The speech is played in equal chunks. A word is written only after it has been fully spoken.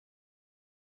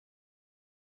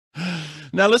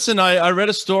Now, listen, I read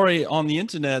a story on the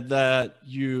internet that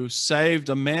you saved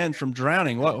a man from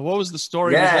drowning. What was the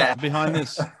story Yeah, behind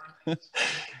this?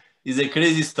 it's a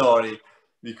crazy story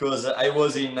because I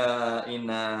was in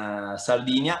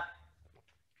Sardinia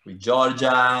with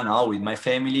Georgia, no, with my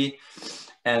family,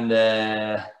 and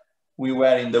we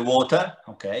were in the water,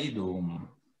 okay,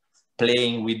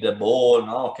 playing with the ball,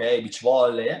 no, okay, beach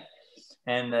volley,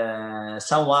 and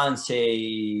someone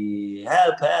say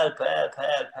help, help, help,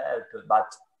 help, help,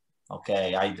 but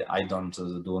okay, I don't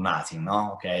do nothing,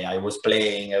 no, okay, I was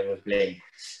playing,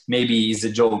 maybe it's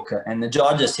a joke, and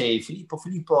Georgia say,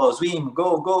 Filippo, swim,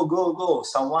 go, go, go, go,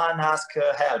 someone ask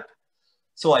help.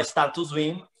 So I start to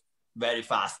swim very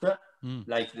fast,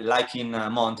 like in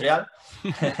Montreal,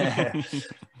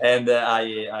 and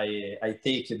I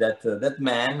take that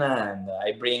man and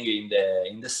I bring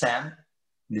in the sand,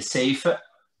 the safe,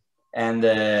 and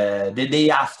the day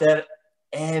after,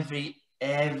 every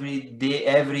day,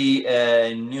 every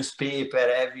newspaper,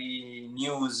 every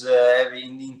news, every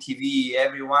in TV,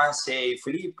 everyone say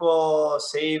Filippo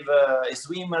save a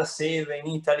swimmer, save in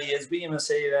Italy a swimmer,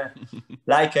 save.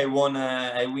 Like I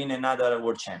win another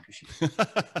world championship.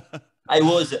 I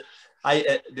was,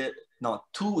 no,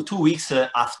 2 weeks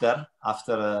after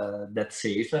that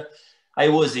save, I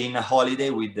was in a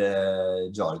holiday with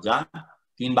Georgia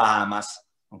in Bahamas,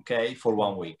 okay, for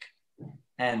 1 week,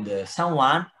 and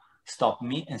someone stopped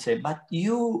me and said, "But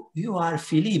you are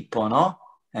Filippo, no?"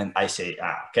 And I say,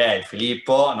 "Okay,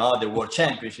 Filippo, no, the world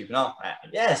championship, no?"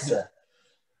 Yes.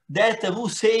 That who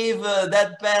save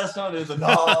that person is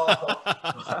no.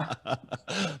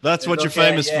 That's what Okay, you're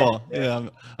famous yeah, for. Yeah, I'm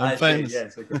I say famous.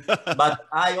 yes, okay. But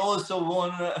I also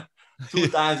won 2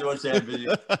 times world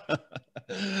championship.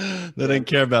 They didn't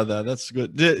care about that. That's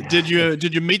good. Did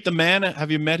you meet the man?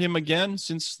 Have you met him again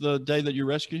since the day that you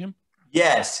rescued him?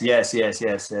 Yes.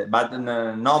 But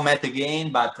not met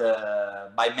again, but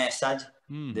by message.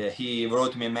 He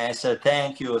wrote me a message.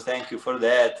 Thank you for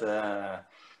that.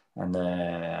 And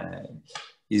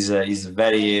he's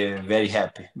very, very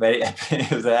happy. Very happy.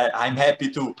 I'm happy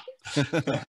too.